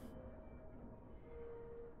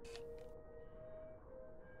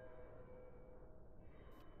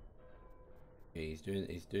 Okay, he's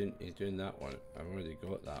doing that one. I've already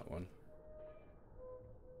got that one.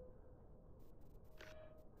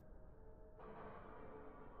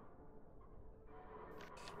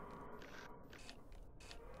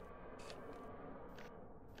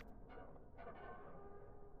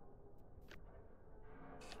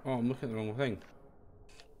 Oh, I'm looking at the wrong thing.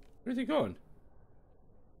 Where's he gone?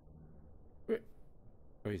 Where?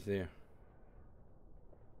 Oh, he's there.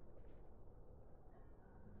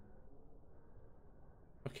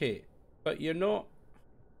 Okay, but you're not...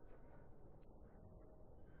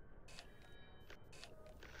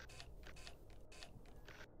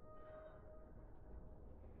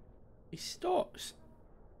 He stops.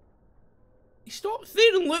 He stops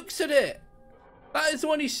there and looks at it. That is the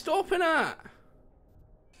one he's stopping at.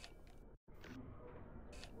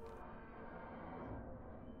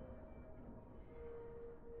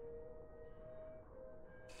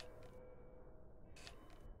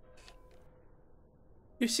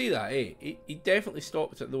 You see that, eh? He definitely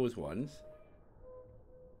stops at those ones.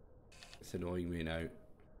 It's annoying me now.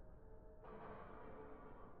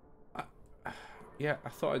 Yeah, I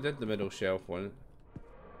thought I did the middle shelf one.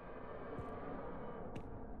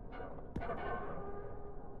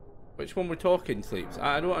 Which one we're talking, Sleeps?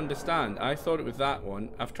 I don't understand. I thought it was that one.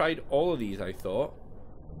 I've tried all of these, I thought.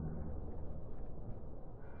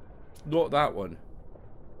 Not that one.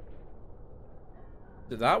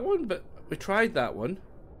 Is it that one? But we tried that one.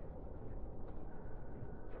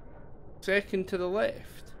 Second to the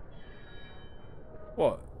left.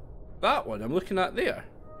 What? That one I'm looking at there.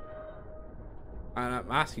 And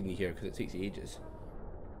I'm asking you here because it takes ages.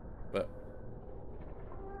 But...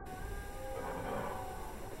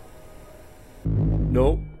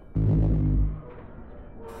 No.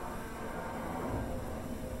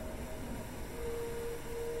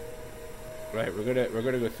 Right, we're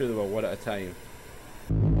gonna go through them one at a time.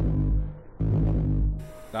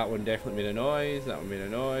 That one definitely made a noise, that one made a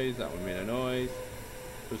noise, that one made a noise.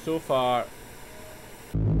 So far...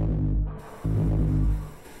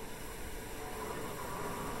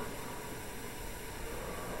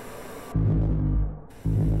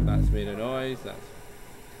 That's made a noise, that's...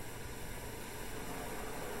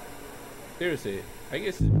 Seriously, I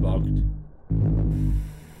guess it's bugged.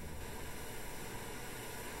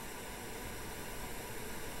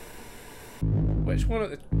 Which one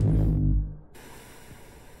of the...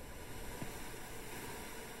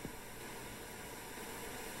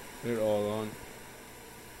 They're all on.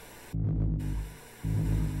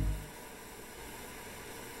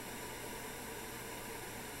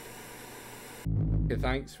 Okay,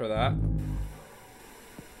 thanks for that.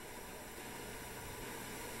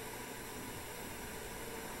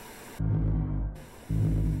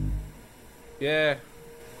 Yeah.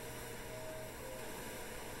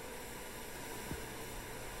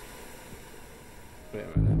 Wait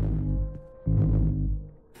a minute.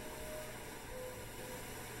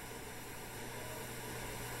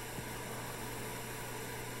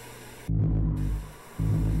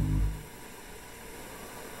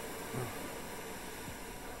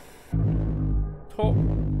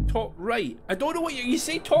 Top right. I don't know what you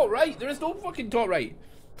say. Top right. There is no fucking top right.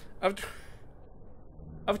 I've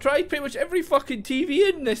tried pretty much every fucking TV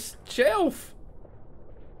in this shelf.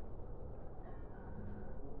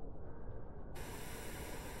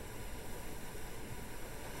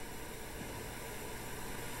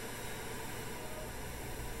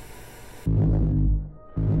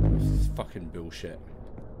 fucking bullshit.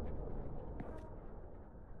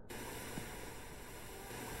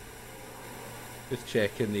 Just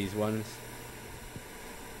checking these ones.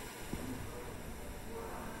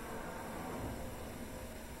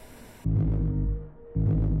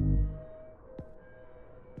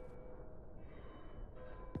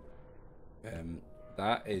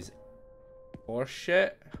 That is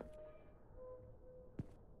horseshit.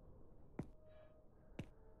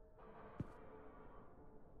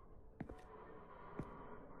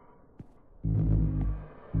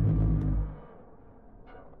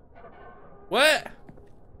 What?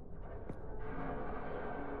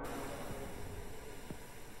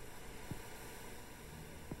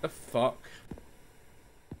 The fuck?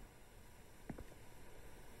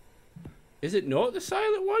 Is it not the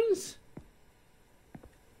silent ones?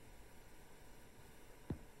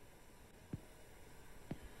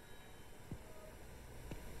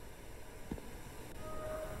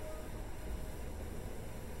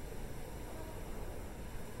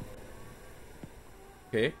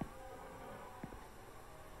 Okay.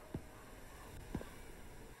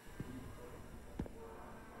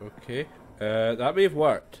 Okay. That may have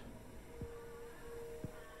worked.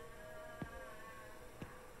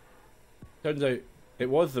 Turns out it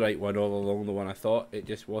was the right one all along, the one I thought. It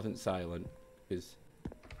just wasn't silent. Because...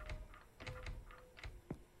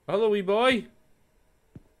 Hello, wee boy!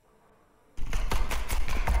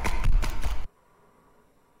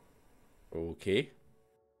 Okay.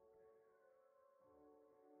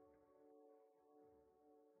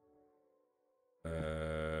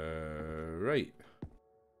 Right.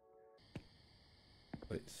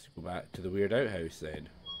 Let's go back to the weird outhouse then.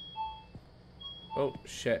 Oh,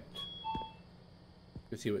 shit.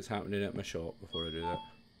 Let's see what's happening at my shop before I do that.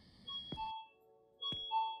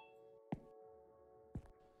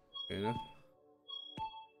 You know?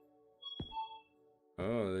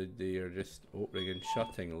 Oh, they are just opening and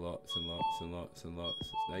shutting lots and lots and lots and lots.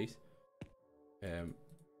 It's nice.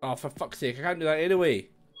 Oh, for fuck's sake, I can't do that anyway.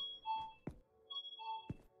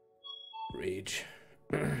 Rage.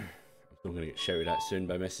 I'm gonna get shouted at soon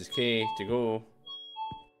by Mrs. K to go.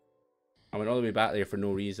 I went all the way back there for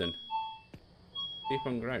no reason. Safe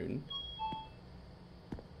on ground.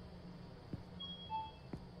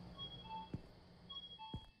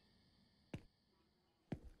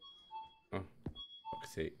 Oh,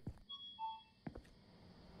 fuck's sake.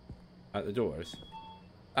 At the doors.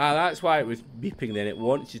 Ah, that's why it was beeping then. It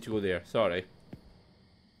wants you to go there. Sorry.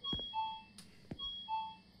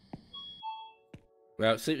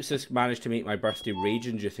 Well, Sleeps has managed to make my birthday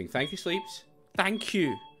rage-inducing. Thank you, Sleeps. Thank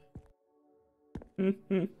you.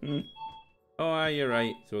 Oh, you're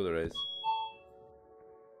right. So there is.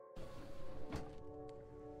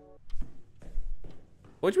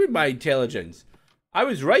 What do you mean my intelligence? I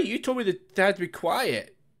was right. You told me that I had to be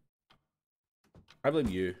quiet. I blame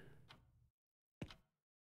you.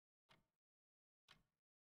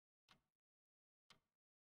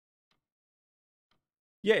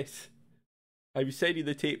 Yes. I'm sending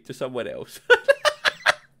the tape to someone else.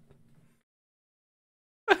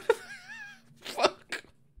 Fuck.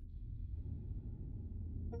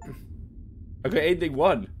 I got ending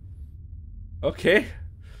 1. Okay.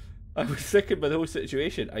 I was sickened by the whole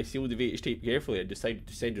situation. I sealed the VH tape carefully and decided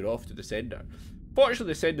to send it off to the sender.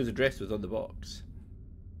 Fortunately, the sender's address was on the box.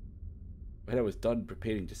 When I was done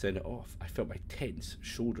preparing to send it off, I felt my tense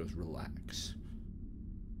shoulders relax.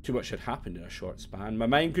 Too much had happened in a short span. My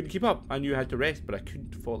mind couldn't keep up. I knew I had to rest, but I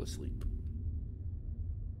couldn't fall asleep.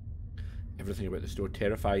 Everything about the store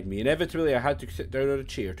terrified me. Inevitably, I had to sit down on a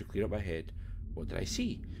chair to clear up my head. What did I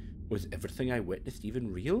see? Was everything I witnessed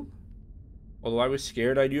even real? Although I was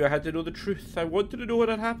scared, I knew I had to know the truth. I wanted to know what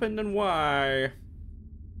had happened and why.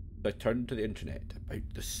 So I turned to the internet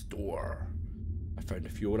about the store. I found a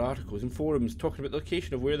few old articles and forums talking about the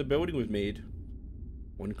location of where the building was made.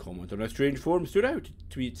 One comment on a strange forum stood out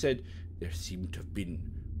to me. It said, there seemed to have been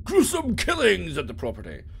gruesome killings at the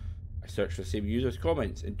property. I searched for the same user's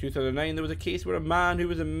comments. In 2009, there was a case where a man who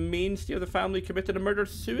was a mainstay of the family committed a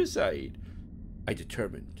murder-suicide. I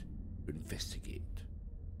determined to investigate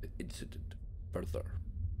the incident further.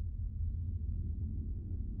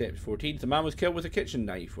 Step 14. The man was killed with a kitchen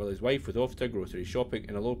knife while his wife was off to grocery shopping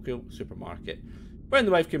in a local supermarket. When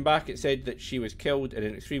the wife came back, it said that she was killed in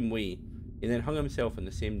an extreme way. He then hung himself on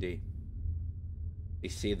the same day. They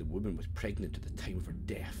say the woman was pregnant at the time of her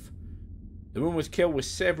death. The woman was killed with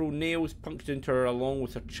several nails punctured into her along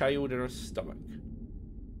with her child in her stomach.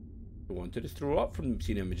 I wanted to throw up from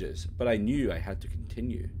seeing images, but I knew I had to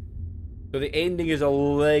continue. So the ending is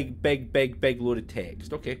a big load of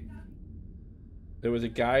text. Okay. There was a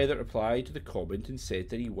guy that replied to the comment and said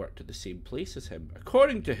that he worked at the same place as him.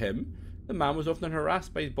 According to him, The man was often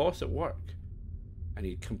harassed by his boss at work, and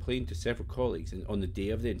he had complained to several colleagues, and on the day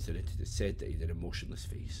of the incident it is said that he had an emotionless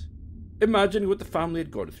face. Imagining what the family had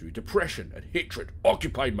gone through, depression and hatred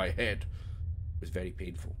occupied my head. It was very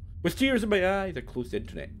painful. With tears in my eyes, I closed the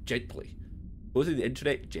internet gently. Closing the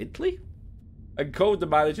internet gently? I called the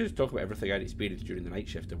manager to talk about everything I'd experienced during the night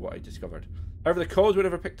shift and what I discovered. However, the calls were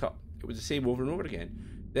never picked up. It was the same over and over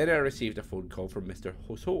again. Then I received a phone call from Mr.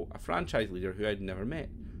 Hoso, a franchise leader who I'd never met.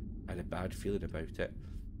 I had a bad feeling about it.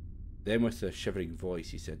 Then with a shivering voice,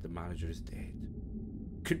 he said the manager is dead.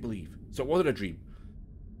 Couldn't believe. So it wasn't a dream.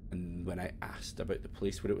 And when I asked about the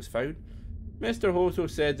place where it was found, Mr. Hoso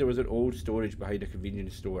said there was an old storage behind a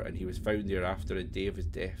convenience store and he was found there after a day of his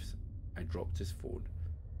death. I dropped his phone.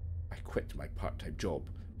 I quit my part-time job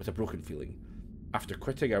with a broken feeling. After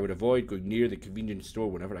quitting, I would avoid going near the convenience store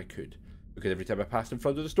whenever I could, because every time I passed in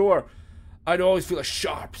front of the store, I'd always feel a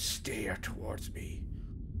sharp stare towards me.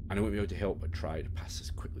 And I wouldn't be able to help but try to pass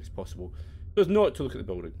as quickly as possible, so as not to look at the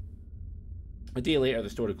building. A day later, the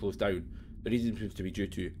store had closed down. The reason seems to be due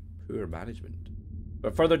to poor management.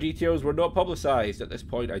 But further details were not publicised. At this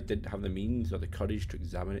point, I didn't have the means or the courage to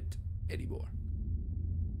examine it anymore.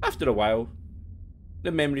 After a while,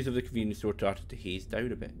 the memories of the convenience store started to haze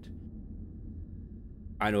down a bit.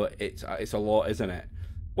 I know it's a lot, isn't it?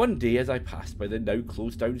 One day, as I passed by the now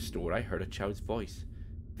closed down store, I heard a child's voice.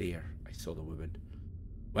 There, I saw the woman.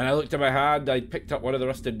 When I looked at my hand, I'd picked up one of the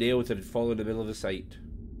rusted nails that had fallen in the middle of the site.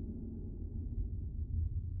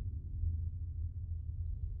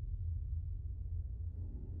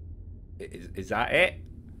 Is that it?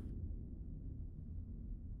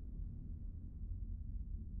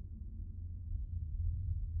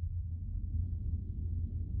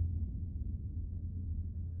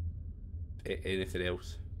 Anything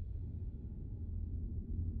else?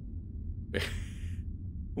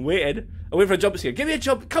 I'm waiting. I'm waiting for a jump scare. Give me a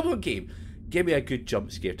jump. Come on, game. Give me a good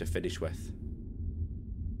jump scare to finish with.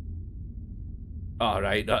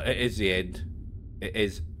 Alright, it is the end. It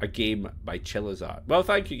is a game by Chilla's art. Well,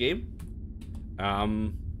 thank you, game.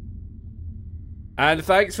 And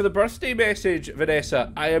thanks for the birthday message,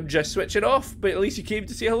 Vanessa. I am just switching off, but at least you came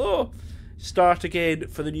to say hello. Start again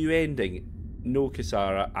for the new ending. No,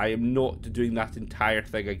 Kisara, I am not doing that entire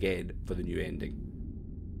thing again for the new ending.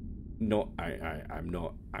 No, I'm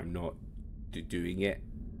not doing it.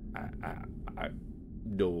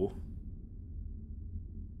 No.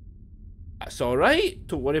 That's alright,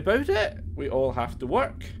 don't worry about it. We all have to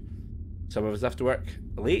work. Some of us have to work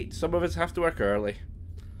late, some of us have to work early.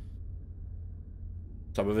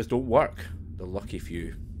 Some of us don't work, the lucky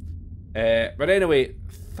few. But anyway,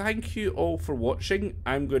 thank you all for watching.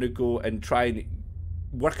 I'm going to go and try and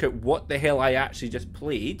work out what the hell I actually just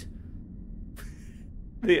played.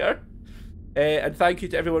 There. And thank you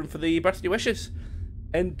to everyone for the birthday wishes.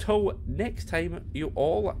 Until next time, you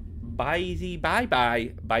all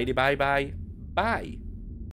bye-bye. Bye-bye. Bye.